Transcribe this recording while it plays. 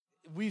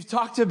We've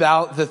talked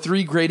about the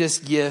three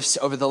greatest gifts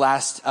over the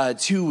last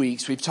 2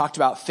 weeks. We've talked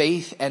about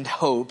faith and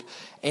hope.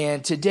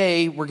 And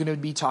today we're going to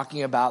be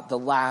talking about the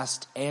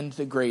last and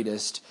the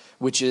greatest,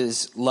 which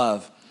is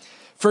love.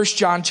 1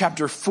 John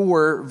chapter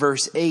 4,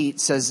 verse 8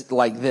 says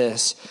like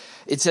this.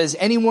 It says,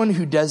 anyone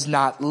who does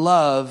not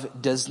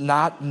love does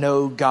not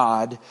know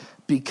God,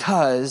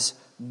 because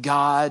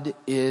God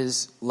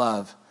is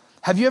love.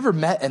 Have you ever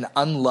met an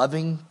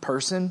unloving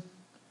person?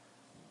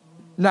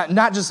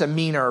 Not just a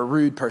mean or a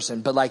rude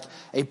person, but like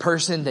a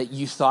person that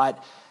you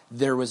thought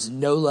there was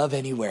no love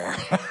anywhere,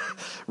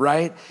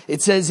 right?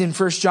 It says in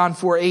 1 John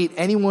 4:8,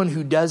 anyone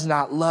who does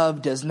not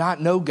love does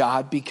not know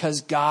God,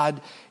 because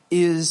God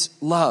is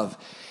love.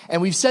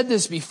 And we've said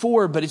this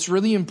before, but it's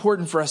really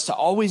important for us to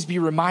always be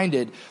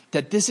reminded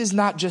that this is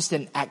not just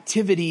an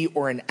activity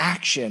or an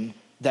action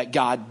that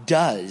God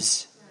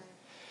does.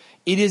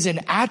 It is an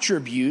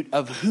attribute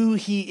of who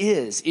he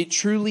is. It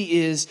truly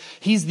is.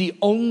 He's the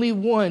only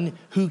one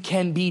who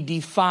can be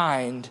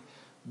defined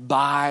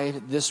by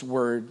this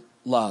word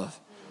love.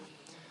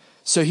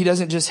 So he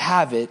doesn't just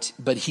have it,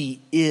 but he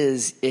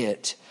is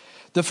it.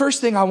 The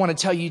first thing I want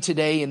to tell you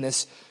today in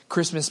this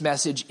Christmas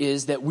message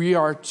is that we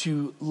are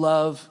to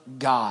love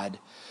God.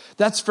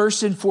 That's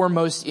first and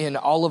foremost in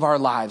all of our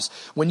lives.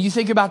 When you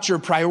think about your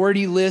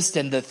priority list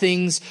and the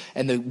things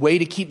and the way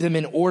to keep them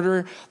in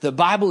order, the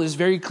Bible is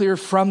very clear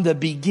from the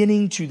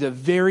beginning to the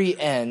very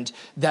end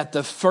that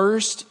the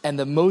first and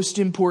the most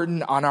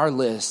important on our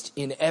list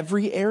in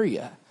every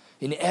area,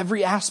 in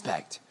every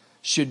aspect,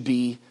 should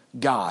be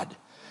God.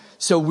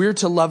 So we're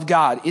to love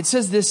God. It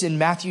says this in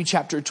Matthew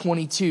chapter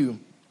 22,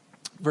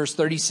 verse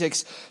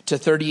 36 to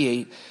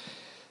 38.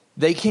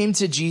 They came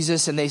to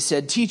Jesus and they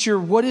said, "Teacher,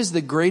 what is the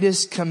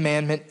greatest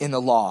commandment in the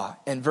law?"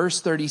 And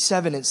verse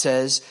 37, it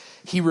says,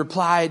 he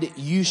replied,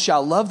 "You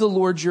shall love the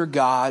Lord your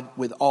God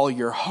with all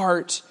your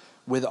heart,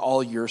 with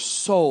all your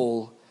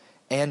soul,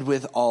 and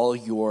with all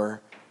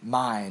your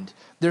mind."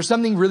 There's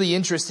something really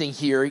interesting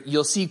here.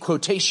 You'll see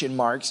quotation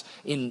marks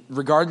in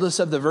regardless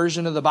of the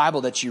version of the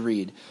Bible that you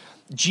read.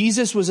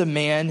 Jesus was a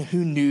man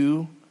who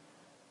knew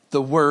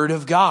the word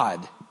of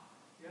God.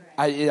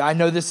 I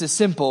know this is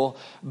simple,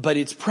 but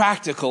it's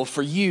practical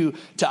for you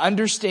to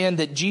understand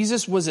that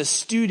Jesus was a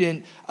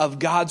student of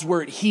God's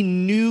word. He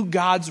knew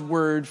God's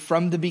word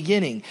from the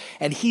beginning.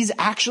 And he's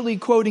actually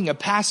quoting a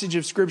passage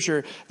of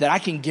scripture that I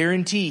can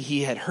guarantee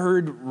he had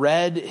heard,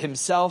 read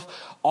himself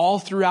all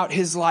throughout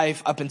his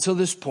life up until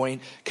this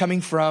point,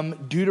 coming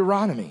from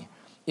Deuteronomy.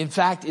 In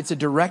fact, it's a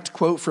direct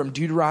quote from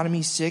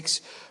Deuteronomy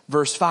 6,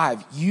 verse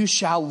 5. You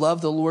shall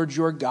love the Lord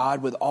your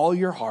God with all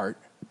your heart,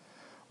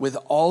 with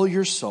all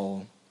your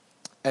soul,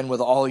 and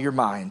with all your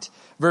mind.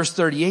 Verse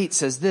 38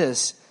 says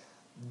this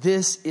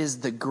is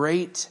the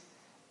great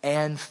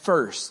and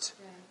first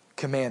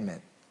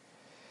commandment.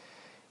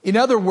 In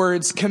other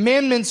words,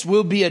 commandments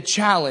will be a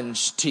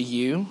challenge to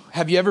you.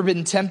 Have you ever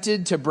been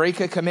tempted to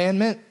break a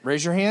commandment?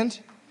 Raise your hand.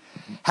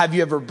 Have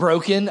you ever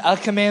broken a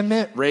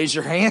commandment? Raise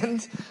your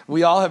hand.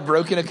 We all have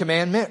broken a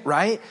commandment,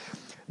 right?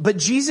 But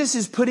Jesus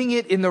is putting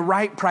it in the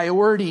right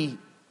priority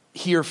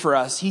here for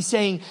us. He's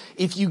saying,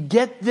 if you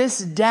get this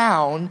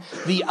down,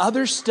 the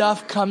other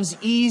stuff comes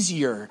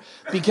easier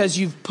because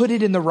you've put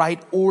it in the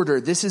right order.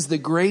 This is the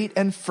great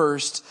and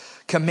first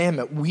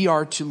commandment. We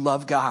are to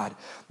love God.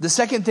 The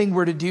second thing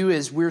we're to do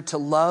is we're to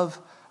love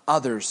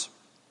others.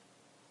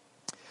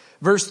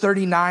 Verse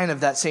 39 of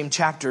that same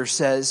chapter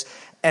says,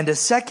 and a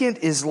second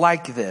is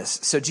like this.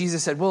 So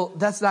Jesus said, well,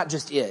 that's not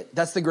just it.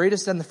 That's the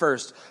greatest and the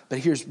first. But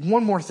here's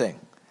one more thing.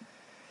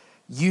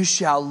 You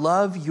shall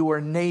love your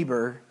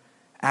neighbor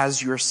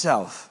as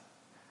yourself.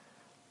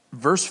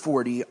 Verse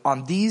 40,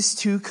 on these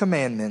two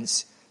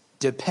commandments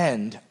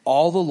depend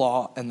all the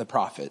law and the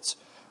prophets.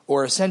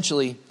 Or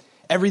essentially,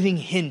 everything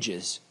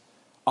hinges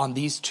on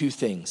these two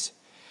things.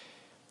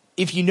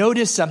 If you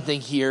notice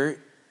something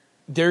here,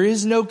 there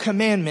is no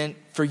commandment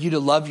for you to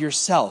love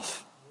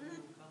yourself,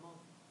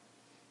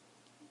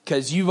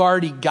 because you've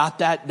already got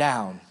that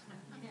down.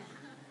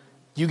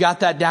 You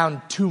got that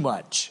down too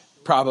much,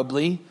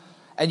 probably.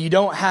 And you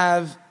don't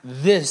have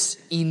this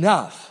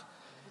enough.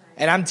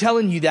 And I'm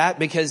telling you that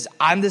because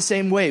I'm the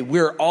same way.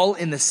 We're all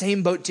in the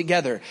same boat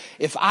together.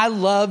 If I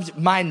loved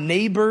my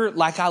neighbor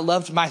like I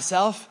loved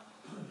myself,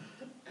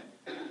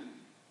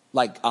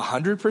 like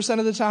 100%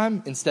 of the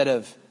time instead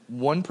of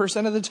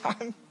 1% of the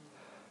time,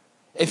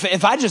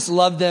 if I just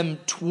loved them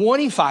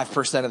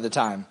 25% of the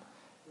time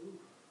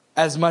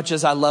as much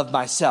as I love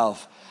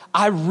myself,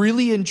 I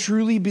really and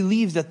truly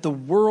believe that the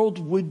world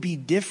would be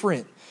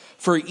different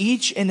for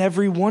each and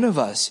every one of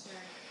us.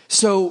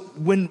 So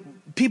when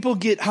people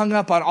get hung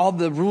up on all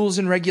the rules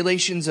and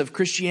regulations of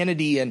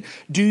Christianity and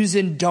do's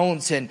and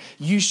don'ts and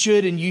you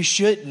should and you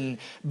shouldn't.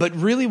 But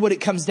really what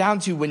it comes down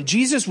to, when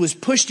Jesus was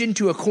pushed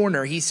into a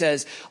corner, he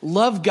says,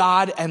 love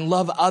God and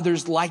love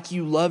others like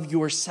you love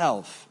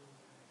yourself.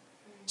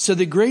 So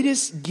the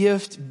greatest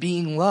gift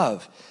being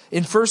love.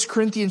 In 1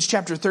 Corinthians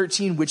chapter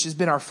 13, which has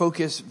been our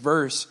focus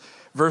verse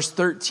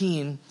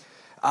 13,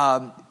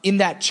 in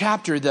that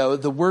chapter though,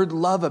 the word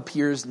love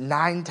appears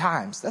 9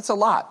 times. That's a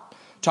lot.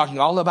 talking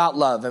all about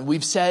love. And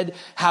we've said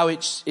how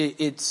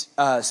it's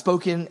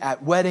spoken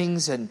at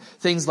weddings and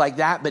things like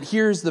that. But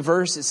here's the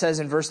verse. It says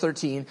in verse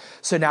 13,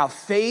 so now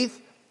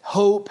faith,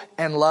 hope,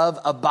 and love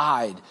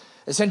abide.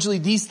 Essentially,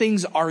 these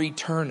things are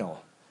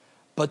eternal.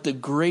 But the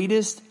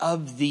greatest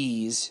of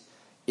these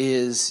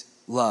is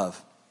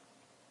love.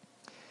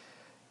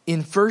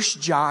 In 1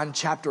 John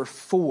chapter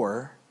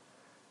 4,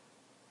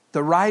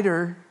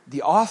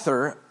 the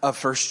author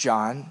of 1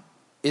 John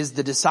is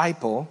the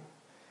disciple,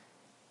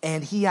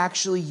 and he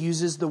actually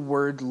uses the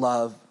word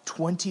love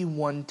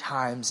 21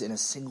 times in a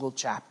single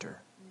chapter.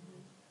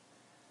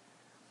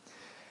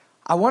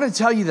 I want to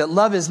tell you that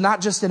love is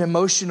not just an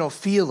emotional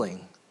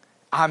feeling.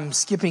 I'm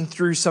skipping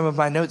through some of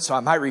my notes, so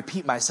I might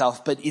repeat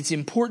myself, but it's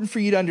important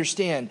for you to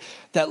understand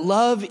that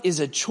love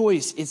is a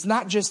choice. It's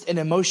not just an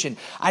emotion.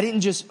 I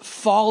didn't just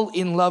fall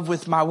in love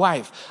with my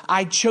wife.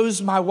 I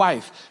chose my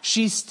wife.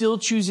 She still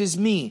chooses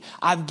me.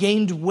 I've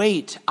gained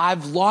weight.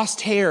 I've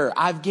lost hair.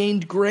 I've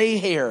gained gray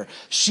hair.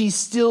 She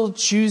still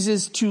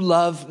chooses to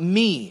love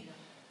me.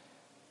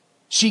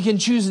 She can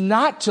choose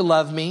not to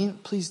love me.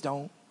 Please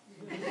don't.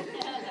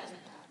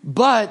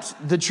 But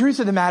the truth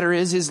of the matter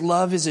is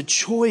love is a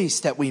choice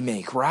that we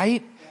make,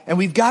 right? And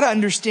we've got to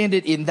understand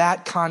it in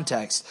that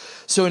context.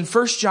 So in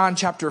 1 John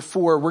chapter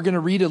 4, we're going to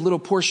read a little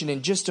portion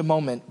in just a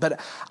moment. But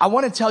I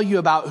want to tell you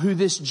about who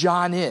this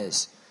John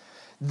is.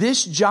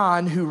 This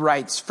John who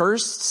writes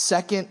 1st,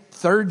 2nd,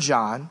 3rd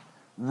John,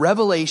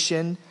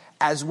 Revelation,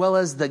 as well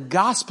as the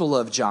Gospel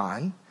of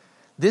John.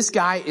 This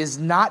guy is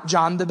not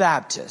John the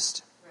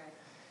Baptist.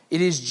 It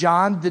is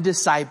John the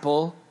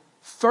disciple,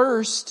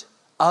 first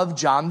of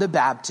John the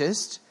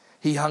Baptist.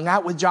 He hung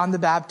out with John the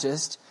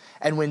Baptist.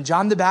 And when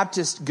John the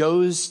Baptist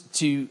goes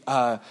to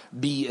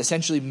be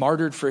essentially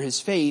martyred for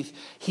his faith,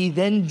 he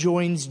then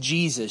joins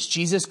Jesus.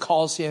 Jesus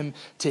calls him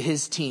to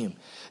his team.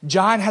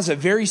 John has a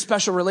very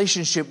special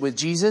relationship with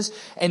Jesus.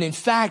 And in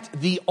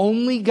fact, the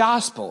only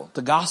gospel,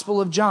 the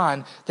Gospel of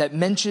John, that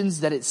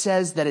mentions that it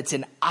says that it's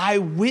an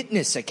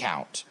eyewitness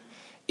account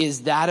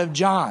is that of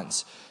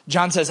John's.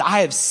 John says,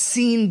 I have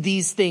seen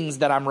these things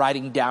that I'm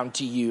writing down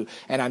to you,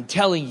 and I'm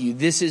telling you,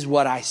 this is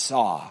what I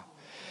saw.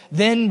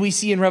 Then we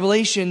see in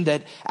Revelation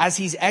that as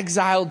he's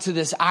exiled to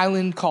this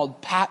island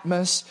called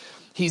Patmos,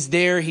 he's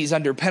there, he's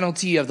under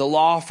penalty of the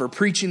law for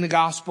preaching the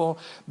gospel.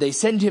 They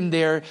send him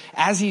there.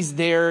 As he's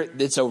there,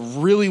 it's a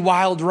really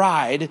wild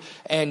ride,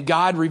 and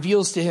God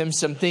reveals to him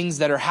some things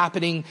that are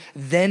happening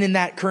then in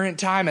that current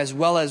time as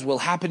well as will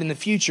happen in the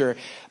future.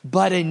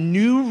 But a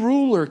new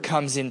ruler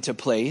comes into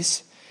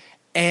place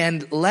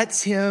and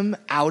lets him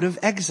out of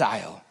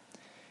exile.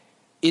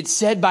 It's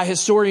said by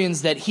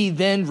historians that he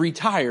then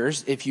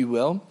retires, if you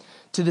will,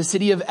 to the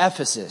city of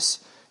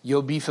Ephesus.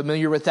 You'll be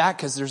familiar with that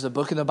because there's a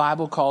book in the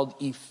Bible called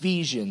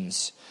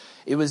Ephesians.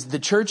 It was the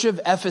church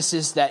of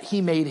Ephesus that he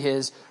made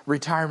his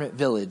retirement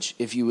village,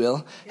 if you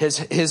will,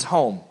 his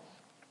home.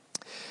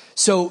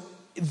 So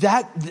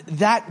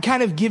that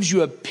kind of gives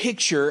you a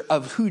picture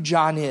of who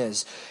John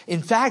is.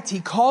 In fact,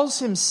 he calls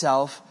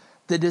himself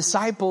the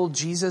disciple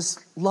Jesus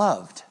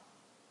loved.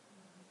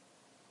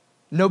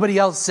 Nobody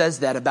else says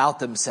that about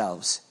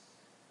themselves.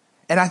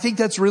 And I think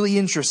that's really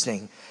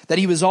interesting, that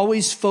he was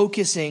always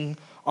focusing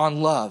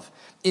on love.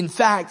 In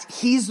fact,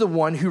 he's the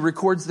one who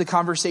records the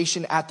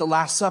conversation at the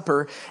Last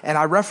Supper, and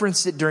I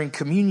referenced it during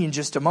communion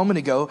just a moment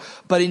ago.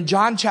 But in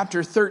John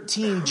chapter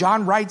 13,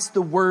 John writes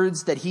the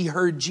words that he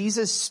heard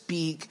Jesus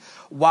speak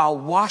while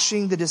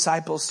washing the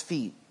disciples'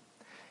 feet.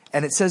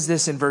 And it says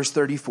this in verse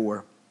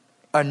 34,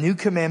 a new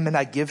commandment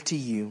I give to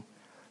you,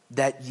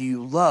 that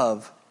you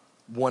love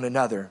one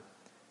another,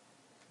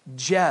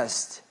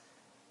 just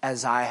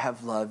as I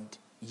have loved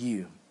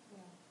you.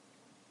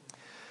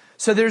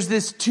 So there's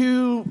this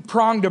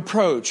two-pronged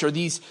approach, or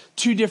these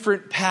two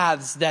different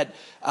paths that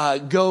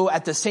go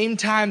at the same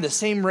time, the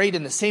same rate,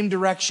 in the same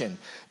direction.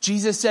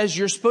 Jesus says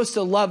you're supposed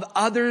to love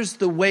others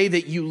the way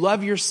that you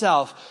love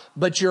yourself,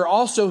 but you're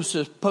also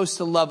supposed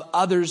to love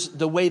others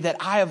the way that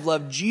I have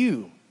loved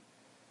you.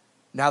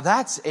 Now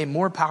that's a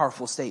more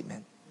powerful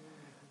statement,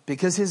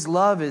 because his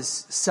love is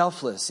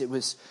selfless. It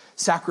was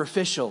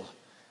sacrificial.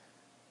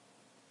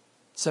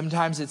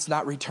 Sometimes it's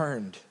not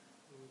returned.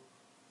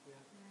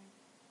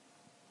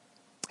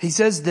 He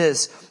says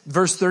this,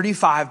 verse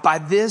 35, by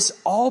this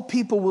all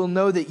people will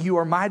know that you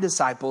are my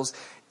disciples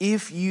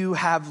if you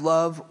have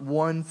love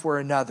one for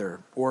another,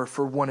 or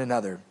for one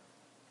another.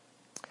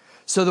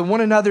 So the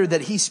one another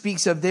that he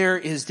speaks of there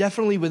is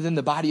definitely within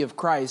the body of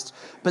Christ,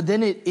 but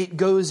then it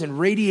goes and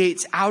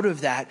radiates out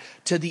of that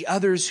to the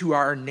others who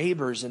are our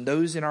neighbors and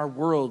those in our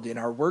world, in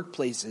our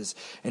workplaces,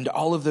 and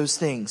all of those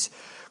things.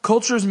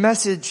 Culture's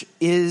message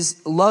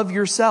is love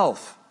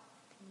yourself.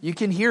 You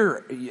can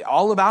hear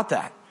all about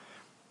that.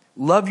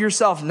 Love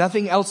yourself.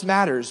 Nothing else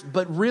matters.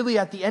 But really,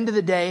 at the end of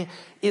the day,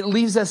 it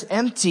leaves us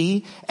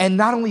empty. And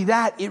not only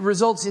that, it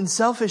results in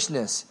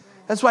selfishness.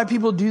 That's why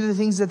people do the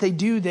things that they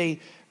do. They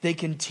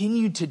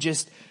continue to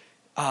just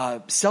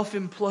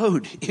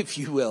self-implode, if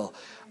you will,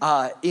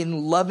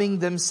 in loving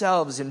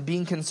themselves and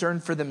being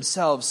concerned for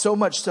themselves, so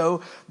much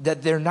so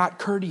that they're not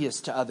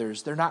courteous to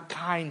others, they're not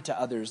kind to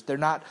others, they're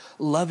not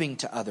loving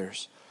to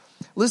others.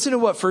 Listen to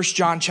what 1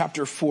 John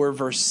chapter 4,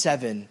 verse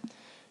 7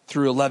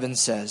 through 11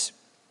 says.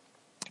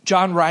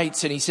 John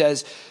writes and he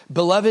says,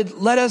 "Beloved,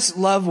 let us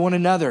love one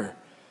another,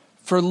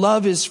 for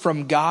love is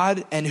from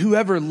God, and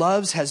whoever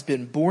loves has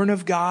been born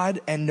of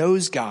God and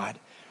knows God.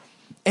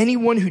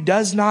 Anyone who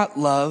does not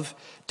love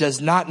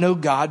does not know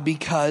God,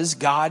 because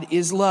God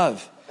is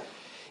love.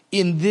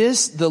 In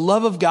this, the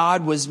love of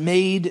God was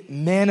made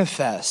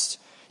manifest.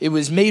 It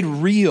was made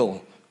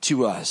real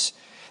to us,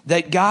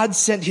 that God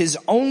sent his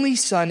only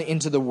Son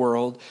into the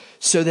world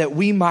so that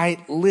we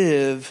might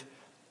live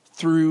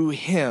through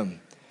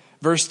him."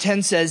 Verse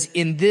 10 says,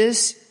 "In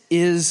this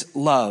is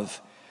love,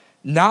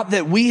 not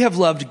that we have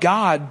loved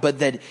God, but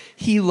that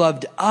he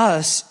loved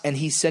us and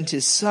he sent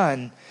his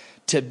Son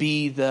to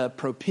be the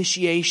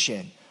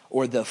propitiation,"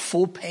 or the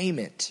full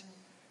payment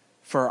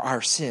for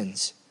our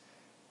sins.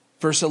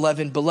 Verse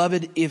 11,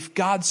 "Beloved, if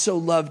God so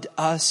loved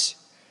us,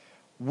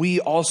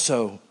 we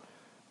also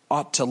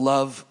ought to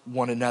love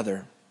one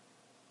another."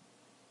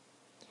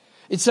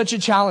 It's such a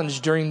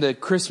challenge during the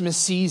Christmas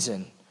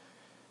season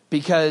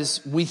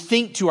because we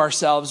think to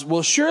ourselves,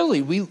 well,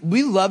 surely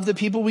we love the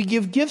people we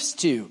give gifts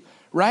to,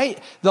 right?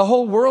 The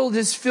whole world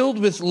is filled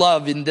with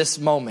love in this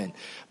moment.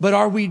 But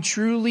are we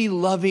truly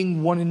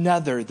loving one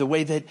another the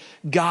way that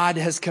God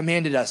has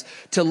commanded us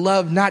to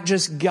love not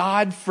just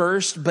God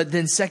first, but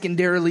then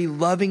secondarily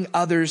loving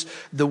others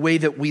the way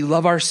that we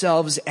love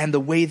ourselves and the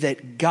way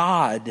that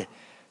God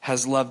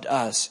has loved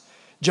us?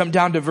 Jump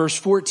down to verse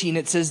 14.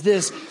 It says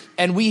this,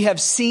 "And we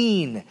have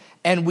seen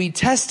and we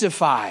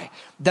testify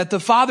that the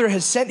Father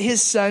has sent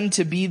his Son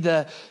to be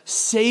the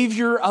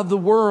Savior of the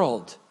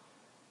world.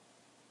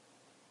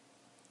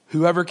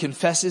 Whoever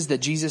confesses that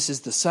Jesus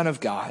is the Son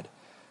of God,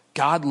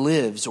 God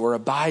lives or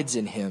abides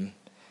in him,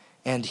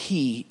 and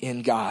he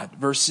in God."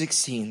 Verse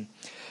 16,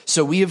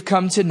 "So we have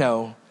come to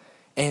know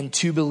and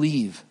to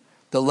believe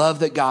the love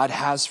that God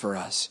has for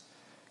us.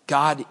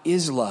 God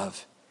is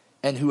love,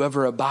 and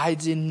whoever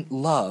abides in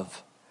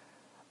love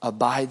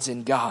abides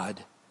in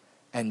God,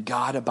 and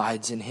God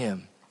abides in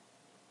him."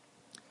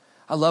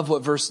 I love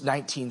what verse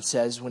 19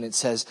 says when it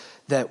says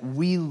that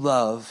we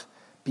love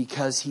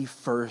because he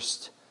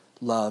first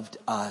loved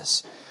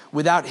us.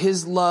 Without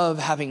his love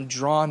having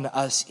drawn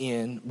us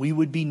in, we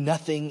would be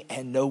nothing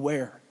and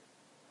nowhere.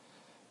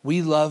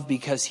 We love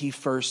because he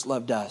first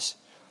loved us.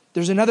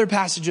 There's another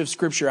passage of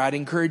scripture. I'd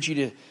encourage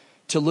you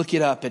to look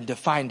it up and to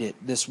find it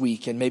this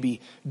week and maybe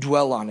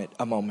dwell on it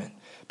a moment.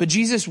 But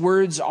Jesus'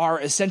 words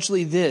are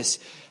essentially this: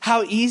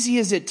 how easy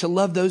is it to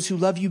love those who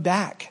love you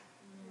back?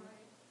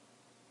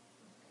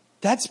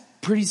 That's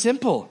pretty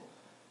simple.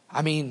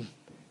 I mean,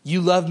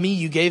 you love me,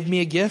 you gave me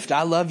a gift.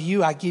 I love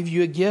you, I give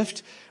you a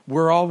gift.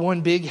 We're all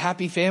one big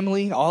happy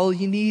family. All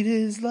you need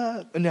is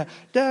love.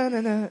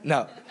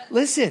 No,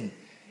 listen,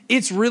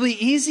 it's really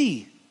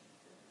easy.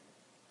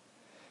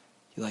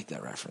 You liked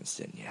that reference,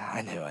 didn't you?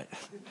 I knew it.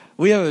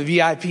 We have a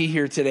VIP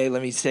here today.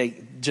 Let me say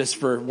just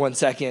for 1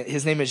 second.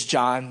 His name is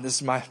John.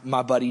 This is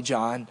my buddy,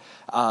 John.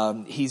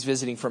 He's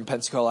visiting from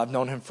Pensacola. I've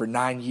known him for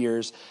 9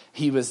 years.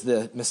 He was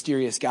the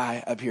mysterious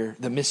guy up here,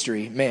 the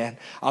mystery man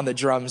on the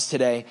drums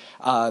today.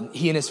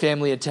 He and his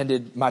family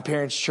attended my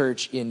parents'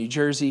 church in New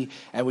Jersey,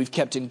 and we've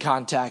kept in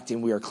contact,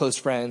 and we are close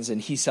friends,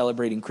 and he's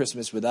celebrating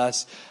Christmas with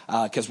us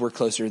because we're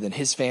closer than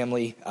his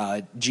family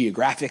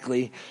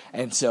geographically,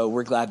 and so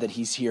we're glad that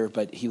he's here,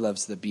 but he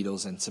loves the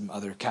Beatles and some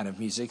other kind of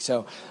music.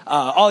 So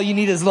All You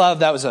Need Is Love,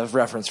 that was a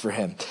reference for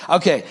him.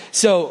 Okay,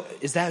 so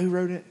is that who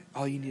wrote it?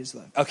 All You Need Is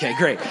Love. Okay,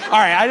 great. All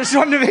right, I just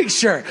wanted to make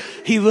sure.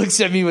 He looks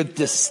at me with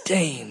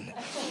disdain.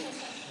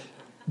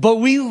 But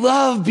we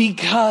love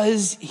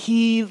because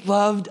he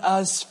loved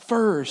us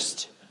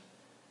first.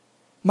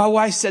 My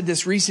wife said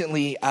this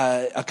recently,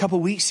 a couple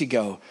weeks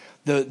ago,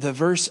 the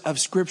verse of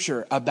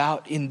scripture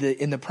about in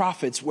the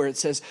prophets where it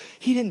says,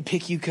 he didn't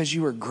pick you because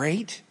you were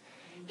great.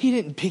 He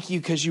didn't pick you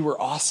because you were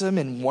awesome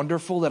and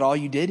wonderful at all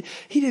you did.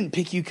 He didn't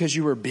pick you because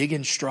you were big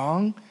and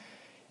strong.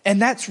 And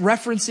that's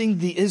referencing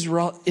the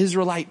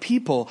Israelite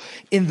people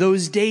in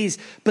those days.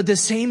 But the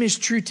same is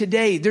true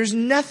today. There's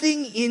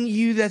nothing in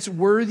you that's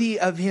worthy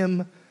of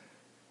him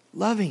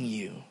loving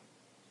you.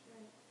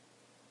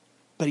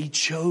 But he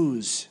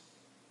chose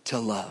to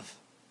love.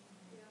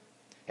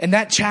 And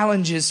that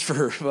challenge is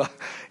for,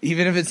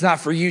 even if it's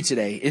not for you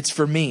today, it's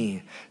for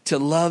me to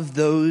love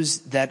those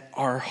that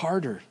are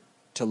harder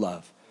to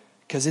love.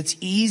 Because it's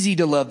easy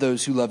to love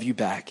those who love you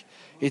back.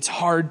 It's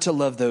hard to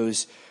love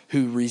those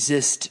who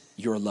resist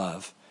your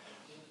love.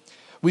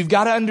 We've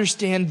got to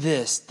understand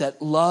this,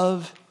 that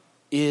love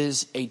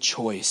is a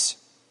choice.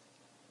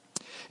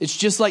 It's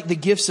just like the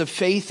gifts of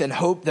faith and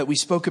hope that we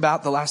spoke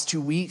about the last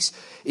 2 weeks.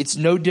 It's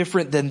no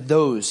different than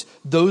those.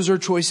 Those are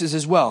choices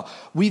as well.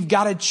 We've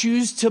got to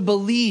choose to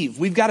believe.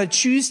 We've got to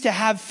choose to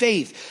have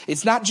faith.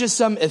 It's not just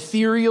some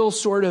ethereal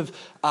sort of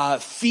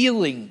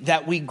feeling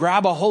that we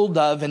grab a hold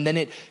of and then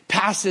it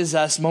passes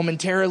us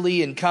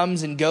momentarily and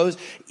comes and goes.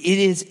 It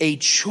is a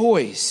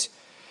choice.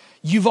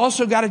 You've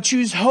also got to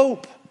choose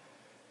hope.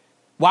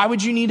 Why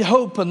would you need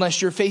hope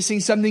unless you're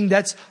facing something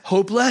that's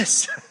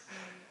hopeless?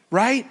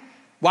 Right?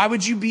 Why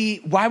would you be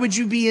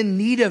in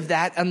need of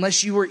that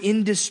unless you were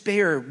in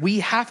despair?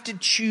 We have to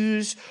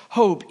choose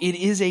hope. It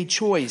is a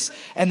choice.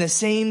 And the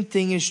same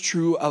thing is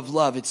true of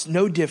love. It's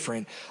no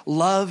different.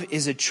 Love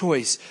is a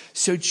choice.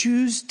 So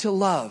choose to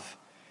love.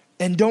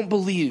 And don't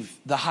believe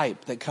the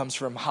hype that comes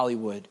from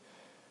Hollywood,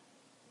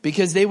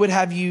 because they would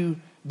have you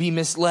be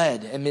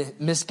misled and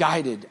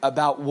misguided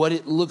about what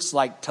it looks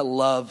like to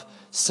love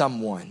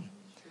someone.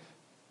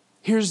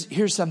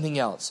 Here's something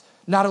else.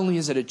 Not only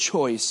is it a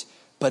choice,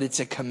 but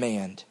it's a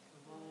command.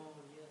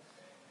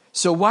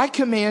 So why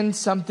command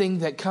something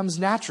that comes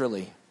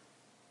naturally?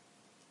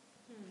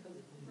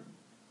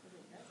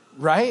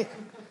 Right?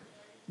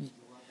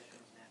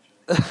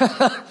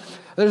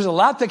 There's a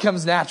lot that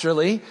comes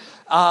naturally.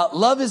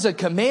 Love is a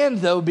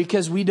command, though,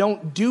 because we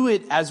don't do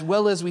it as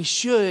well as we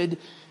should,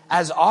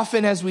 as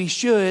often as we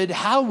should,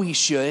 how we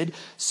should.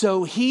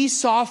 So he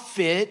saw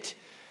fit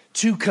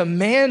to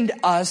command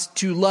us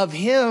to love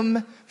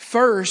him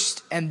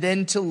first and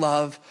then to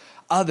love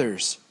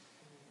others.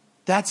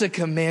 That's a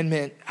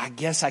commandment, I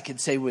guess I could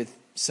say with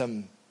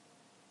some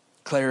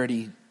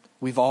clarity,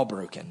 we've all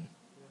broken.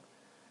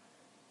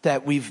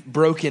 That we've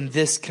broken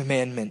this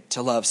commandment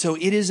to love. So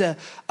it is a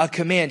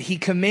command. He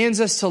commands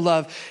us to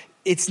love.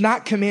 It's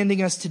not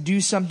commanding us to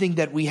do something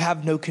that we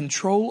have no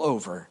control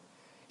over.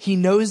 He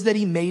knows that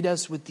he made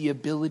us with the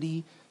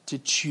ability to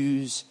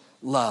choose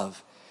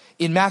love.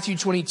 In Matthew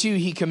 22,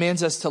 he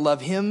commands us to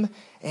love him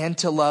and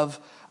to love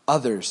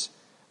others.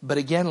 But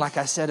again, like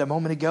I said a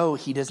moment ago,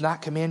 he does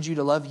not command you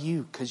to love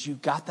you because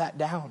you've got that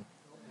down.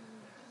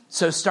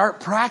 So start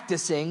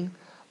practicing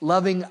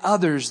loving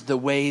others the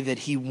way that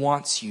he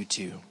wants you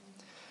to.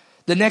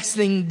 The next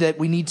thing that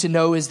we need to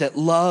know is that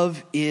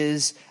love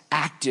is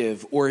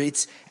active, or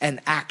it's an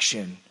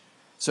action.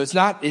 So it's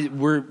not,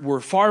 we're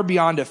far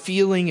beyond a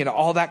feeling and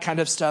all that kind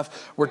of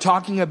stuff. We're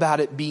talking about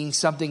it being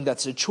something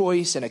that's a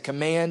choice and a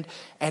command,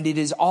 and it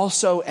is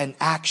also an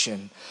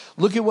action.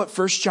 Look at what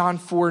 1 John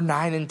 4,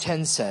 9 and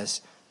 10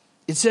 says.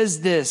 It says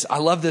this, I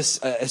love this,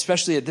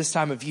 especially at this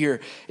time of year.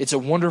 It's a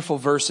wonderful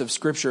verse of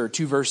scripture,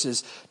 2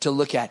 verses to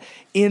look at.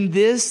 In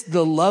this,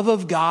 the love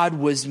of God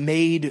was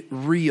made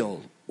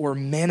real or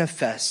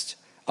manifest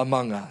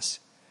among us,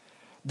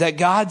 that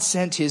God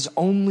sent his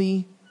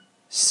only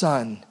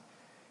Son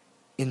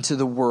into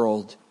the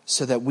world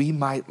so that we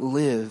might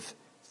live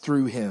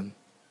through him.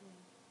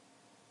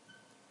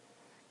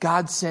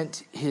 God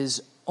sent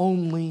his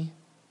only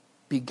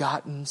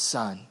begotten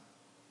Son.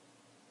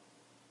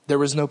 There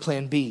was no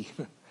plan B.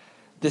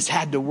 This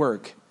had to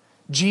work.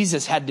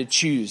 Jesus had to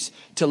choose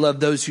to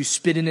love those who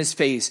spit in his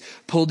face,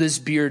 pulled his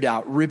beard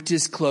out, ripped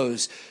his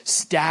clothes,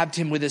 stabbed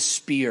him with a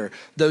spear,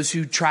 those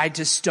who tried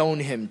to stone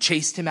him,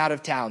 chased him out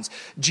of towns.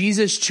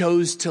 Jesus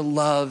chose to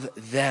love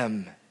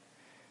them.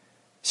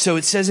 So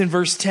it says in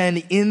verse 10,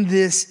 in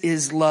this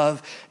is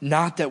love,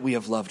 not that we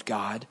have loved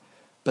God,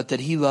 but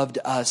that he loved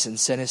us and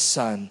sent his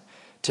Son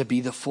to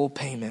be the full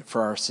payment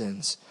for our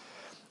sins.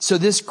 So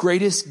this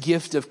greatest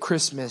gift of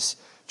Christmas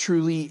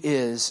truly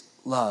is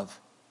love.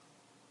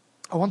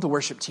 I want the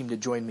worship team to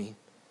join me.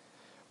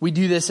 We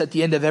do this at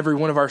the end of every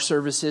one of our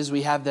services.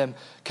 We have them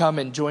come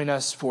and join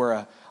us for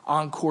an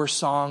encore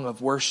song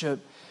of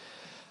worship.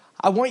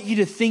 I want you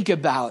to think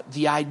about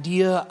the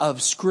idea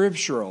of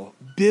scriptural,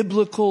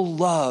 biblical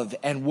love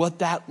and what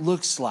that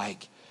looks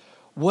like.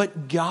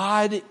 What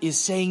God is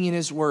saying in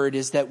his word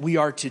is that we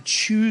are to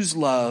choose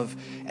love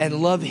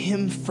and love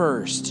him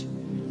first.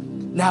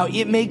 Now,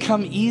 it may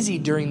come easy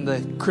during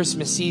the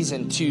Christmas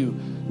season to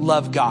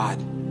love God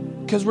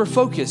because we're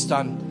focused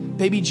on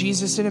baby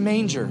Jesus in a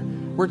manger.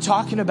 We're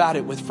talking about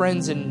it with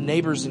friends and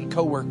neighbors and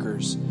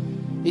coworkers.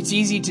 It's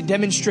easy to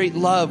demonstrate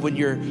love when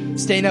you're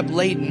staying up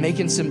late and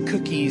making some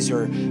cookies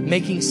or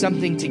making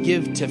something to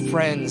give to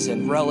friends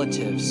and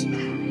relatives.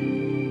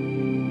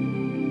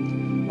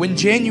 When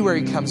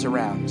January comes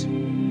around,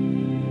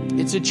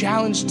 it's a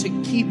challenge to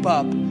keep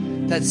up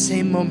that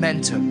same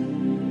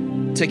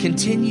momentum, to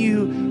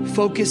continue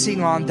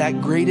focusing on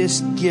that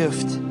greatest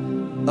gift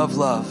of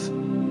love.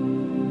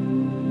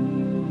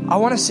 I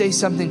want to say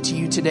something to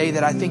you today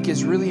that I think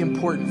is really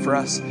important for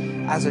us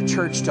as a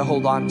church to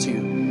hold on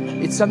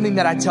to. It's something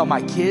that I tell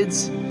my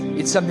kids.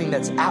 It's something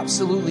that's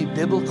absolutely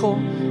biblical.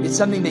 It's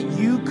something that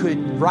you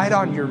could write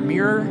on your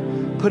mirror,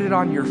 put it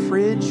on your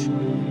fridge.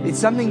 It's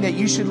something that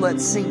you should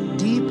let sink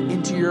deep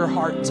into your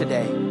heart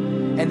today.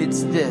 And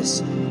it's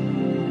this: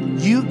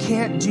 you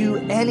can't do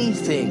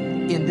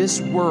anything in this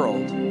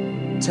world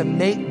to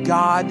make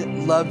God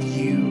love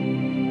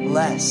you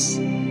less.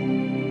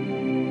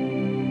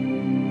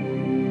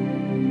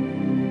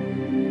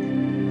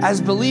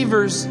 as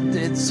believers,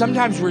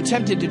 sometimes we're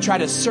tempted to try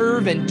to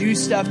serve and do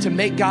stuff to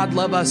make God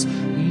love us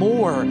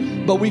more.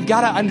 But we've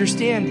got to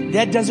understand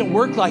that doesn't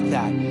work like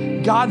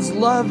that. God's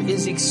love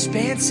is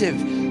expansive.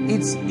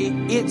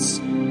 It's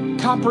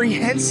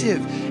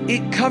comprehensive.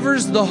 It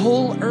covers the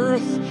whole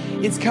earth.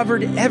 It's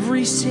covered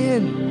every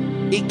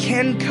sin. It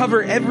can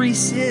cover every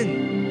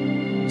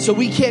sin. So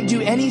we can't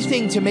do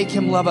anything to make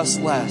him love us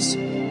less.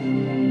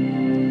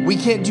 We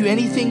can't do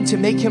anything to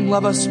make him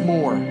love us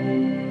more.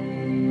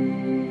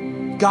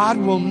 God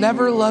will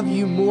never love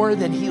you more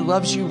than he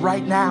loves you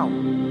right now.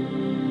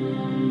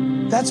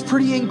 That's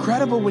pretty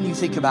incredible when you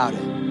think about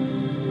it.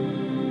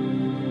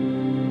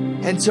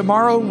 And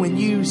tomorrow when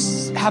you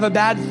have a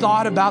bad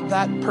thought about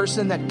that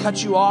person that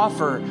cut you off,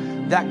 or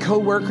that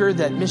coworker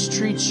that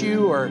mistreats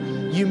you, or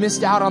you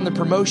missed out on the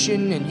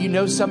promotion and you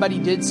know somebody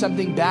did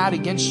something bad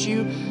against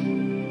you,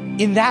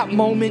 in that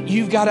moment,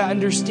 you've got to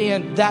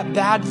understand that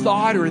bad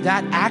thought or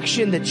that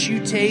action that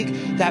you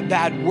take, that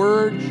bad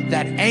word,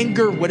 that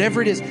anger,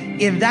 whatever it is,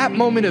 in that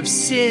moment of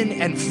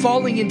sin and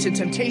falling into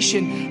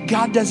temptation,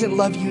 God doesn't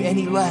love you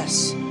any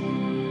less.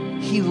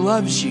 He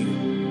loves you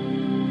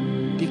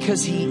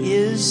because he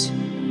is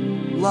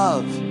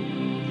love.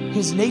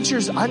 His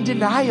nature's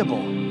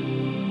undeniable.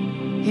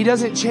 He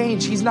doesn't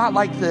change. He's not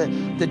like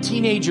the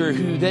teenager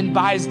who then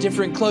buys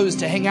different clothes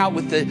to hang out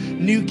with the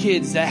new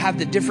kids that have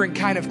the different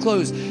kind of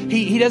clothes.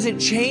 He doesn't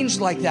change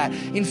like that.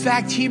 In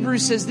fact,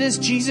 Hebrews says this: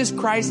 Jesus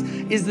Christ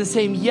is the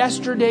same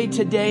yesterday,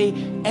 today,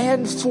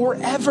 and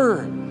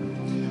forever.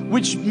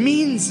 Which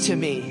means to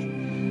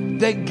me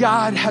that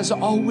God has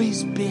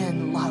always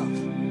been love.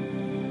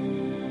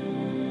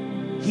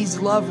 He's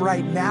love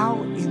right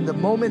now in the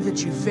moment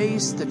that you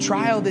face, the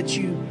trial that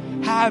you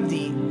have,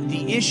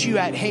 the issue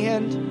at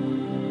hand.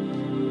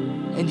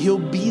 And he'll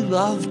be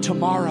love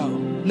tomorrow.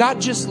 Not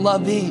just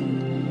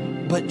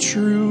loving, but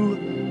true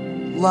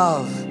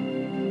love.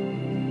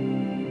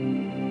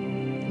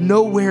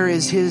 Nowhere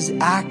is his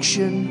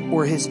action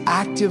or his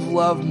active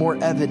love more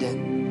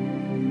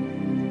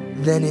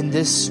evident than in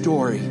this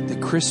story, the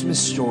Christmas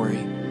story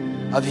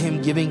of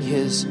him giving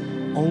his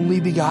only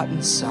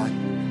begotten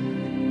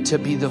Son to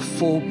be the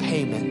full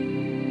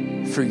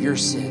payment for your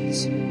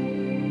sins.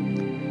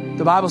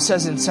 The Bible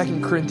says in 2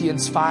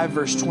 Corinthians 5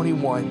 verse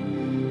 21,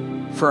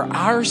 for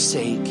our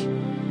sake,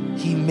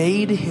 he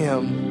made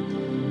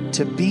him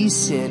to be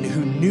sin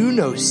who knew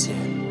no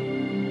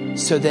sin,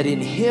 so that in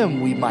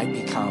him we might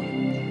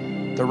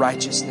become the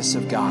righteousness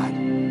of God.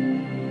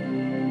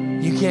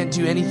 You can't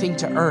do anything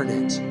to earn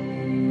it.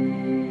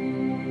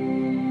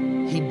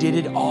 He did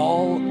it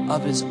all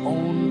of his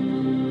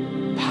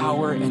own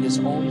power and his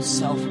own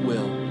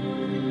self-will.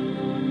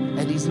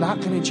 And he's not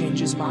going to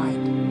change his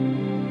mind.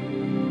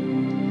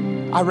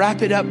 I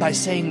wrap it up by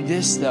saying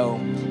this, though.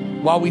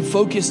 While we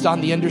focused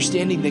on the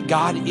understanding that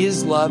God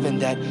is love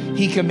and that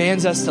he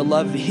commands us to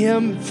love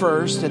him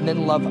first and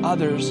then love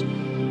others,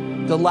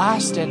 the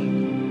last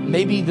and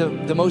maybe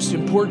the most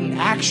important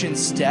action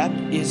step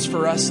is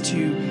for us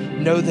to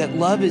know that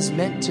love is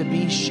meant to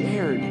be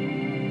shared.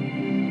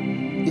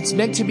 It's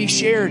meant to be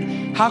shared.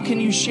 How can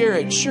you share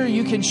it? Sure,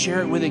 you can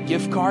share it with a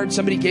gift card.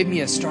 Somebody gave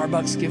me a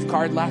Starbucks gift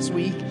card last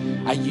week.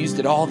 I used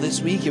it all this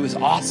week. It was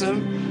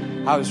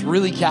awesome. I was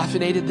really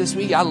caffeinated this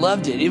week. I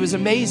loved it. It was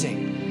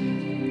amazing.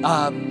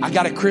 I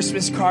got a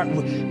Christmas card.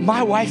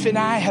 My wife and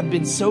I have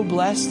been so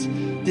blessed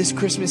this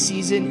Christmas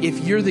season.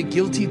 If you're the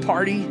guilty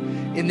party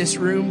in this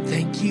room,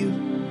 thank you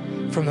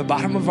from the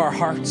bottom of our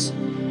hearts.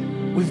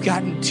 We've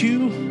gotten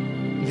 2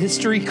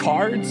 mystery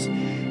cards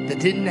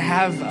that didn't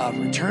have a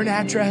return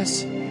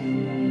address and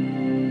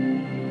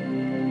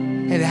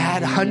it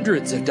had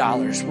hundreds of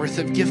dollars worth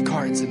of gift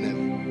cards in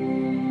them.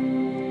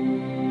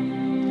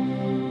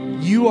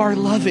 You are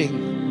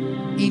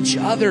loving each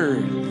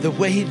other the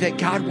way that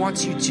God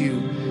wants you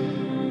to.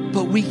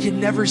 But we can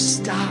never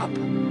stop.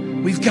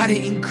 We've got to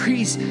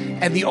increase.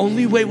 And the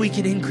only way we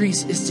can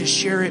increase is to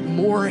share it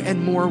more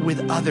and more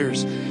with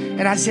others.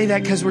 And I say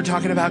that because we're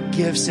talking about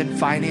gifts and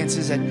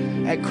finances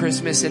at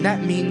Christmas. And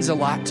that means a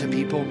lot to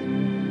people.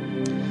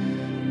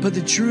 But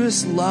the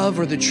truest love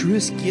or the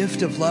truest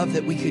gift of love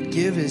that we could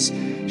give is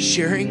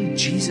sharing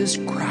Jesus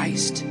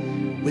Christ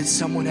with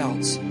someone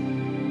else.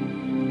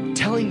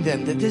 Telling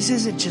them that this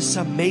isn't just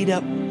some made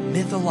up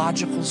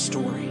mythological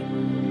story.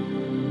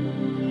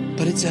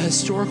 But it's a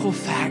historical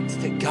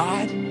fact that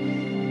God,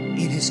 in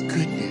his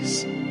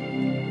goodness,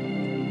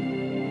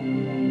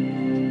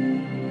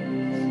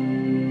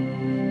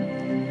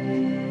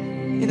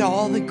 in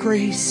all the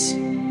grace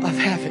of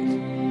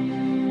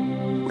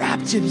heaven,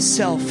 wrapped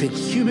himself in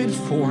human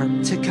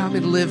form to come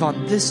and live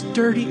on this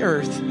dirty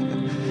earth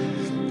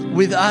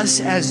with us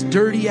as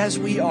dirty as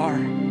we are.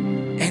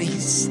 And he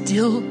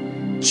still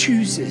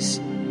chooses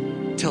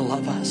to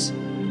love us.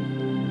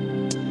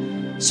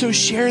 So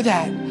share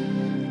that.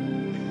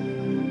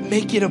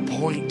 Make it a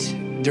point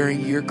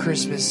during your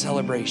Christmas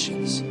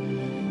celebrations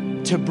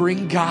to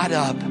bring God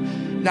up,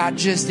 not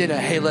just in a,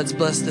 hey, let's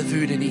bless the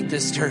food and eat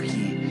this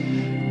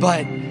turkey,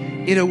 but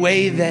in a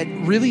way that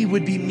really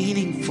would be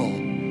meaningful.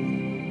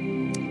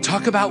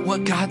 Talk about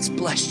what God's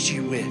blessed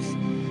you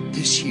with.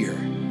 this year.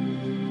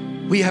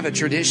 We have a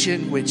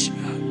tradition which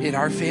in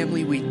our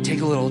family, we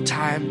take a little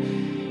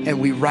time and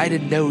we write a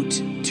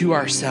note to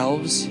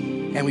ourselves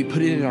and we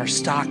put it in our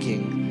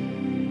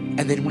stocking.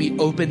 And then we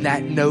open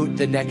that note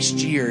the next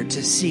year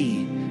to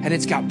see. And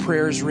it's got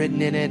prayers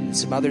written in it and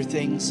some other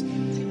things.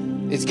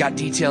 It's got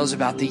details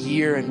about the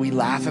year and we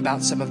laugh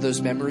about some of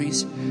those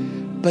memories.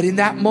 But in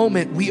that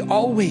moment, we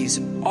always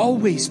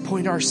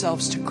point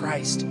ourselves to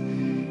Christ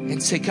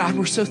and say, God,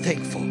 we're so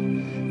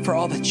thankful for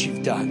all that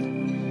you've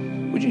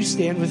done. Would you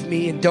stand with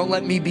me and don't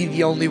let me be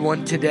the only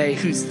one today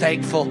who's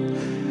thankful.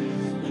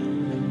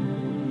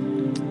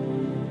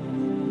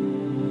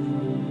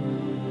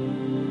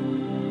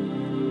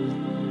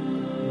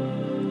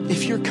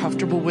 If you're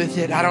comfortable with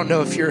it, I don't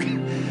know if your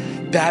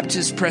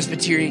Baptist,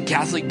 Presbyterian,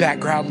 Catholic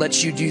background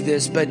lets you do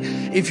this, but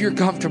if you're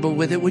comfortable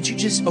with it, would you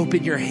just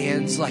open your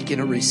hands like in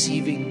a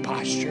receiving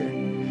posture?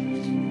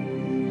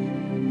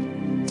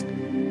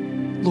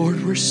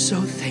 Lord, we're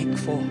so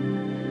thankful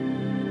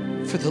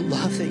for the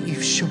love that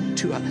you've shown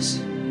to us.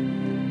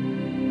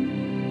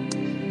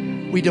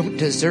 We don't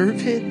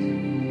deserve it.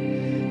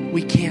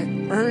 We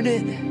can't earn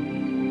it.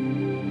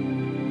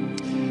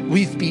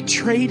 We've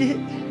betrayed it.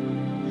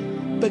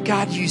 But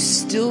God, you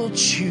still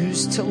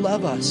choose to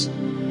love us.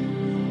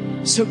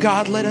 So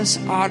God, let us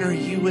honor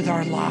you with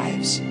our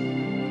lives,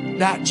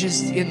 not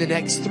just in the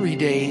next 3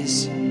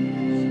 days, but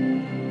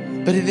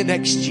in the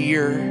next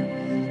year,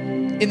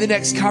 in the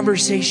next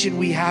conversation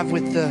we have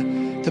with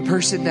the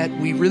person that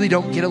we really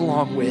don't get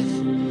along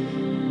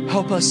with.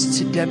 Help us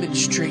to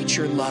demonstrate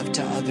your love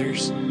to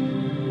others.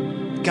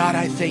 God,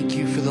 I thank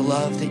you for the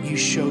love that you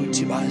showed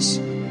to us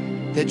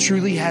that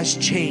truly has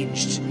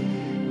changed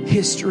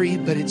history,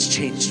 but it's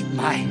changed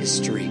my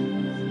history.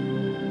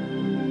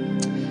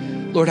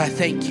 Lord, I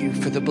thank you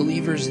for the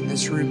believers in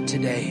this room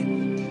today.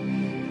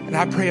 And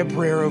I pray a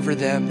prayer over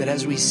them that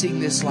as we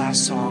sing this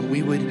last song,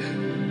 we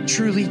would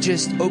truly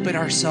just open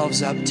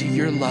ourselves up to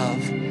your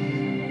love.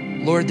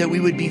 Lord, that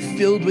we would be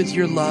filled with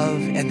your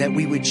love and that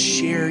we would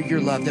share your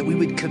love, that we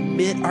would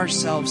commit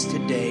ourselves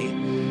today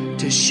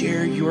to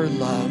share your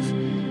love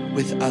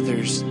with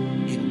others.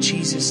 In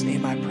Jesus'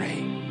 name I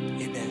pray.